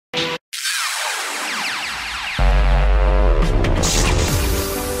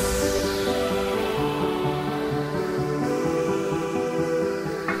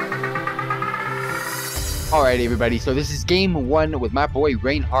Alright everybody, so this is game 1 with my boy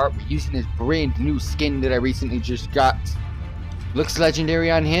Reinhardt. We're using his brand new skin that I recently just got. Looks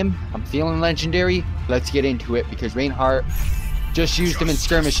legendary on him. I'm feeling legendary. Let's get into it because Reinhardt just used him in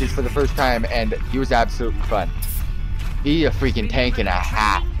skirmishes for the first time and he was absolutely fun. He a freaking tank and a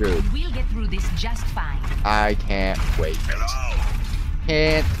half, dude. We'll get through this just fine. I can't wait.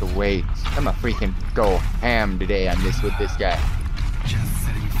 Can't wait. I'm gonna freaking go ham today on this with this guy.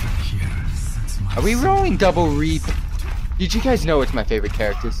 Are we rolling double reap? Did you guys know it's my favorite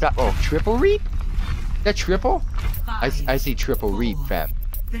character? Stop. Oh, triple reap? Is that triple? I see triple reap, fam.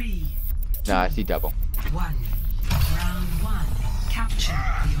 No, I see double. Round 1. Capture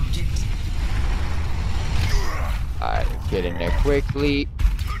the objective. Alright, get in there quickly.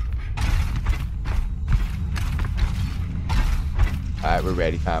 Alright, we're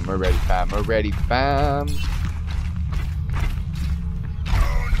ready, fam. We're ready, fam. We're ready, fam. Don't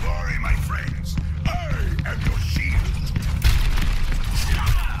worry, my friends. I am your shield.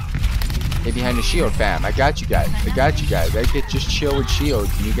 Stay behind the shield, fam. I got you guys. I got you guys. I could just chill with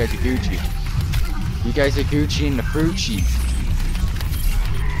shields and you guys are Gucci. You guys are Gucci and the fruit sheets.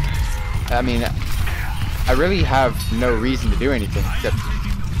 I mean, I really have no reason to do anything except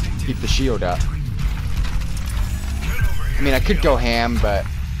keep the shield up. I mean, I could go ham, but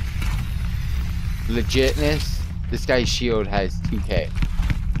legitness, this guy's shield has 2k.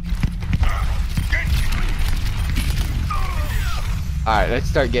 Alright, let's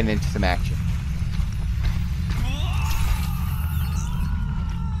start getting into some action.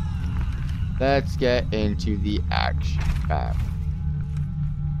 Let's get into the action, fam.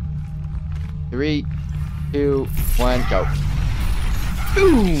 3, 2, 1, go.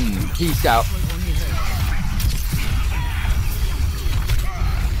 Boom! Peace out.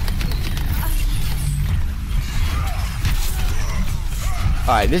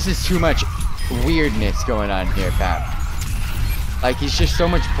 Alright, this is too much weirdness going on here, fam. Like, he's just so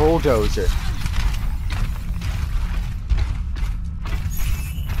much bulldozer.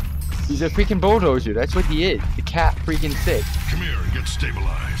 He's a freaking bulldozer, that's what he is. The cat freaking sick. Come here and get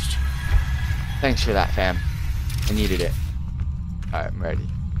stabilized. Thanks for that, fam. I needed it. Alright, I'm ready.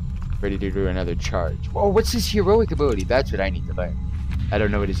 Ready to do another charge. Whoa, what's his heroic ability? That's what I need to learn. I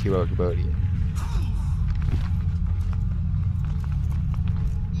don't know what his heroic ability is.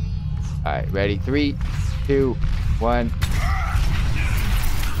 Alright, ready? 3, 2, 1.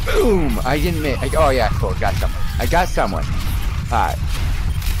 Boom! I didn't miss. Oh yeah, cool. Got someone. I got someone. Alright.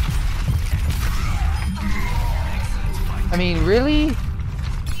 I mean, really?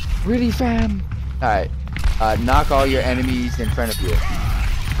 Really, fam? Alright. Knock all your enemies in front of you.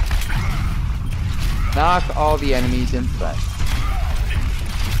 Knock all the enemies in front.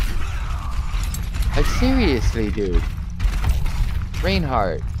 Like, seriously, dude.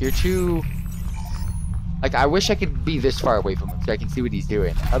 Reinhardt, you're too... Like, I wish I could be this far away from him so I can see what he's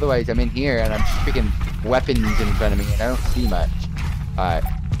doing. Otherwise, I'm in here and I'm just freaking weapons in front of me and I don't see much. Alright.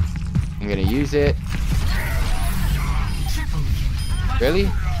 I'm gonna use it. Really?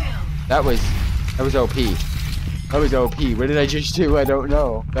 That was OP. That was OP. What did I just do? I don't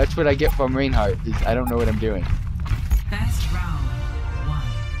know. That's what I get from Reinhardt. Is I don't know what I'm doing. Best round 1.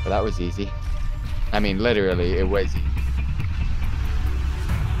 Well, that was easy. I mean, literally, it was easy.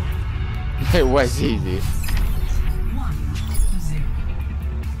 It was easy.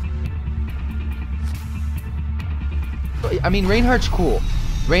 1-0. I mean, Reinhardt's cool.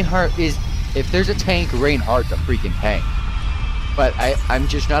 Reinhardt is... If there's a tank, Reinhardt's a freaking tank. But I'm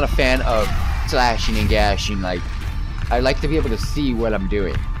just not a fan of slashing and gashing. Like, I like to be able to see what I'm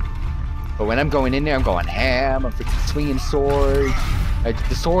doing. But when I'm going in there, I'm going ham. I'm freaking swinging swords. Like,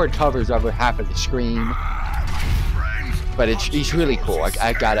 the sword covers over half of the screen. But he's really cool.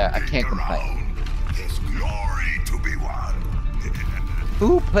 I can't complain. There's glory to be won.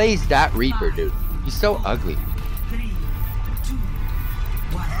 Who plays that Reaper, dude? He's so ugly. 3, 2,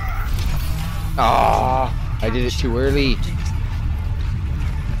 1. Oh, I did it too early.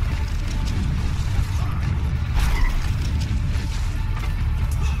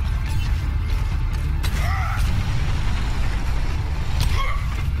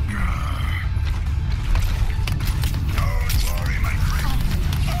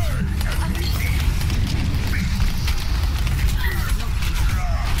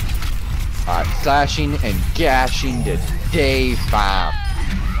 Slashing and gashing today, fam.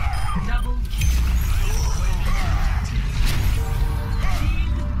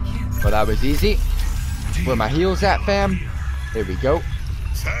 Well, that was easy. Where my heels at, fam? There we go.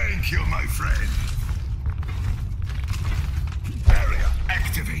 Thank you, my friend. Barrier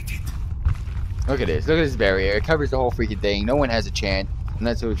activated. Look at this barrier. It covers the whole freaking thing. No one has a chance. And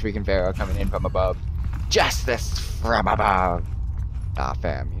that's what freaking Pharaoh coming in from above. Justice from above. Nah,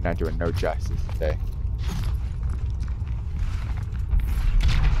 fam, you're not doing no justice today.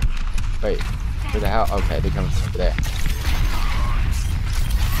 Wait, where the hell? Okay, they're coming from over there.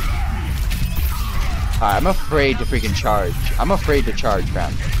 Alright, I'm afraid to freaking charge. I'm afraid to charge,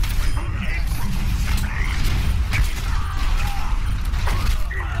 fam.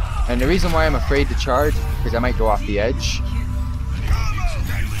 And the reason why I'm afraid to charge is because I might go off the edge.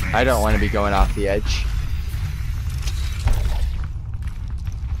 I don't want to be going off the edge.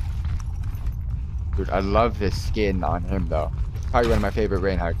 Dude, I love this skin on him though. Probably one of my favorite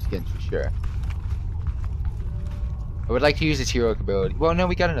Reinhardt skins for sure. I would like to use his heroic ability. Well, no,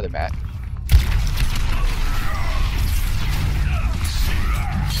 we got another match.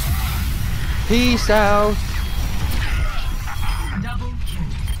 Peace out. Double kill.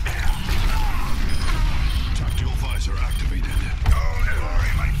 Tactical visor activated. Don't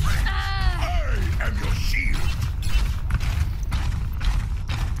worry, my friend. I am your shield.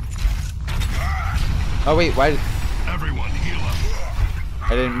 Oh wait, why did... Everyone heal up.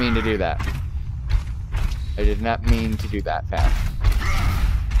 I didn't mean to do that. I did not mean to do that, fam.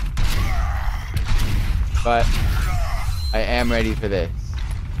 But I am ready for this.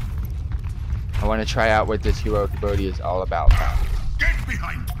 I want to try out what this heroic ability is all about, fam. Get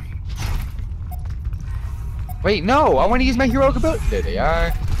behind me. Wait, no! I want to use my heroic ability. There they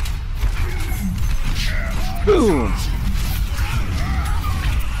are. Boom!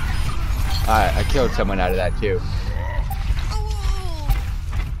 Alright, I killed someone out of that too.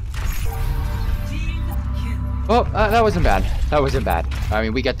 Well, that wasn't bad. That wasn't bad. I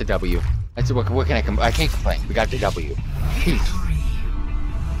mean, we got the W. That's what can I can't complain. We got the W.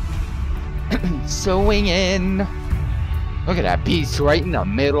 Sewing in. Look at that beast right in the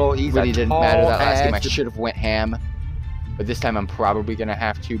middle. He really didn't matter that last game. I should have went ham, but this time I'm probably gonna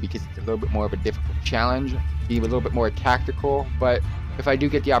have to because it's a little bit more of a difficult challenge. Be a little bit more tactical, but if I do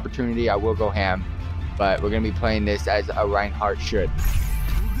get the opportunity, I will go ham. But we're gonna be playing this as a Reinhardt should.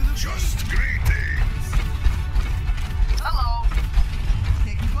 Just greetings. Hello.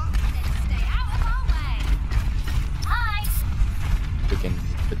 Stay out of our way. Hi. We can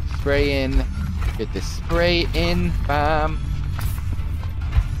put the spray in. Get the spray in, bam.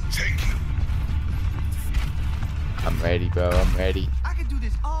 Thank you. I'm ready, bro. I'm ready. I could do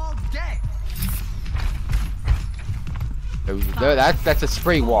this all day. That's a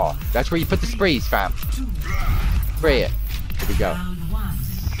spray wall. That's where you put the sprays, fam. Spray it. Here we go. Round one.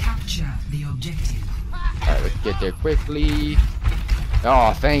 Capture the objective. Alright, let's get there quickly.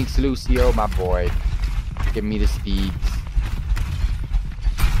 Oh, thanks, Lucio, my boy. Give me the speeds.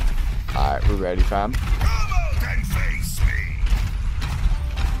 Alright, we're ready, fam. Come out and face me.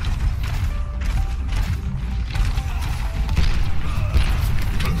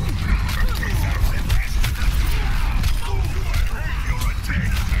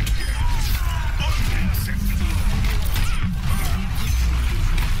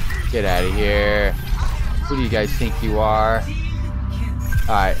 Get out of here. Who do you guys think you are?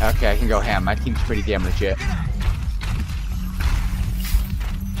 Alright, okay, I can go ham. My team's pretty damn legit.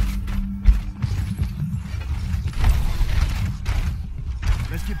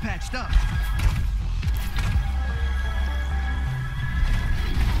 Let's get patched up.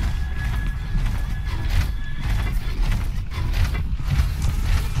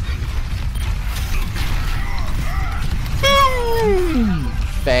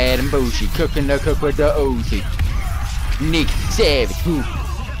 Bad and bougie, cooking the cook with the OZ. Nick Savage, who?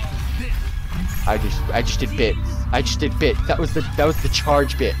 I just did bits. I just did bits. That was the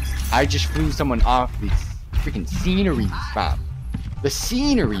charge bits. I just flew someone off these freaking sceneries, fam. The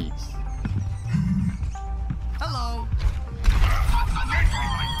sceneries. Hello.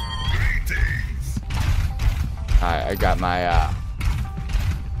 Greetings. Alright, I got my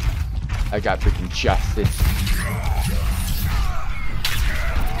I got freaking justice.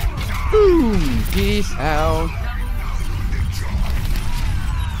 Boom! Peace out.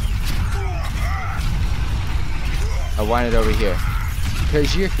 I want it over here.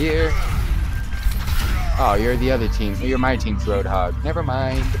 Because you're here. Oh, you're the other team. You're my team's Roadhog. Never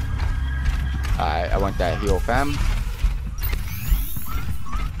mind. I want that heal, fam.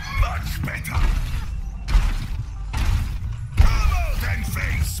 Much better. Come out and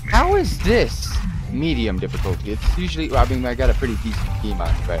face me. How is this medium difficulty? It's usually, well, I mean, I got a pretty decent team on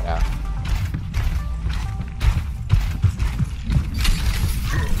it right now.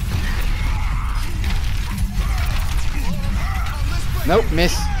 Nope,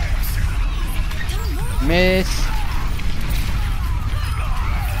 miss. Miss.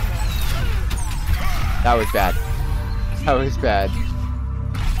 That was bad. That was bad.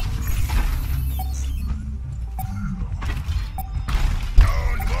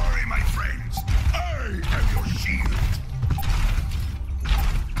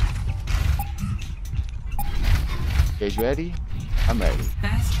 guys ready? I'm ready.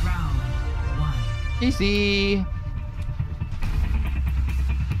 Best round 1. Easy.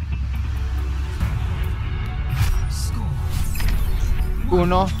 Score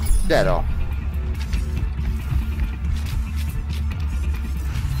 1-0.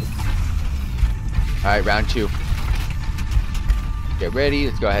 Alright, round 2. Get ready.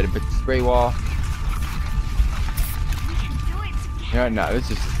 Let's go ahead and put the spray wall. No,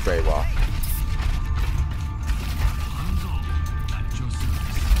 this is the spray wall.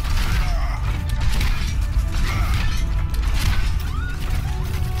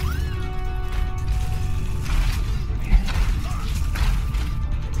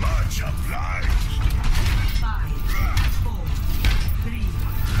 Much obliged. 5, 4, 3, 2,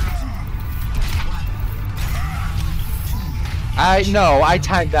 1. I know. I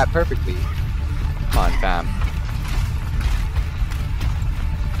timed that perfectly. Come on, fam.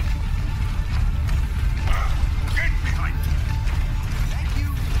 Get behind me. Thank you.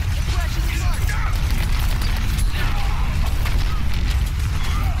 The precious blood.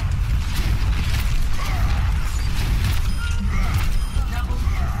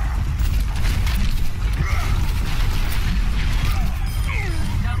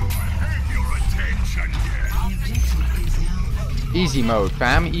 Have your attention yet. The objective is now Easy mode,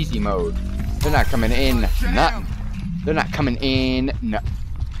 fam. Easy mode. They're not coming in. Nothing. They're not coming in. No.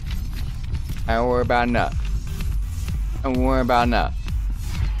 I don't worry about nothing. Don't worry about nothing.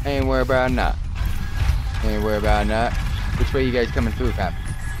 Ain't worry about nothing. Ain't worry about nothing. Which way you guys coming through, fam?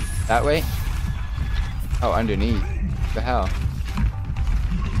 That way? Oh, underneath. What the hell?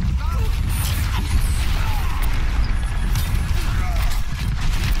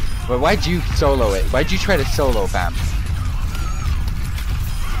 But why'd you solo it? Why'd you try to solo, fam?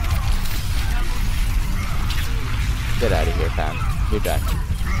 Get out of here, fam. You're done.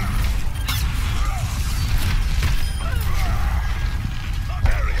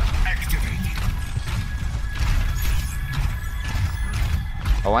 Area activated.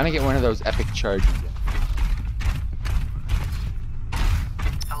 I want to get one of those epic charges.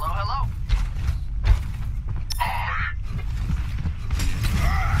 Hello, hello.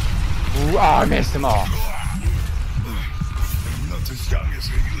 Ooh, oh, I missed them all. I'm not as young as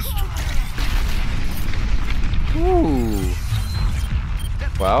I used to be. Ooh.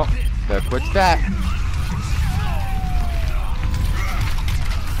 Well, look what's that.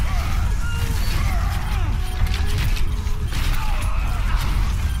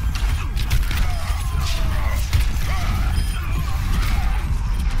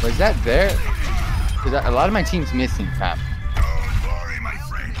 Was that there? Because a lot of my team's missing, fam. Don't worry, my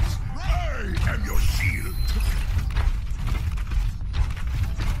friends. I am your shield.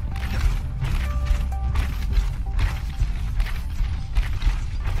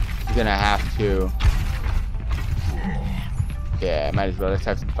 We're gonna have to. Yeah, might as well. Let's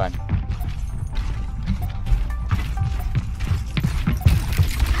have some fun.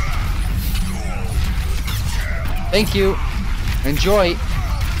 Thank you. Enjoy.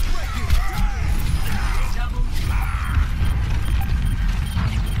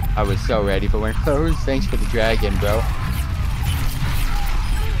 I was so ready for one of those. Thanks for the dragon, bro.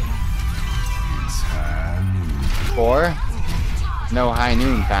 Four? No high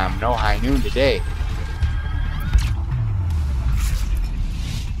noon, fam. No high noon today.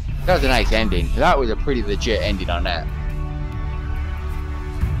 That was a nice ending. That was a pretty legit ending on that.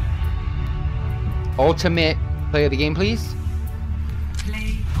 Ultimate play of the game, please.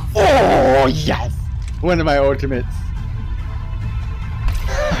 Play of Oh, yes! One of my ultimates.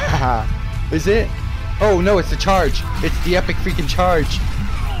 Is it? Oh, no, it's the charge. It's the epic freaking charge.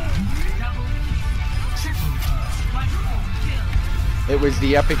 double, triple, quadruple kill. It was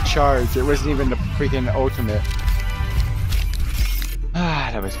the epic charge. It wasn't even the freaking ultimate. Ah,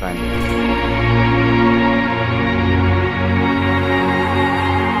 that was fun.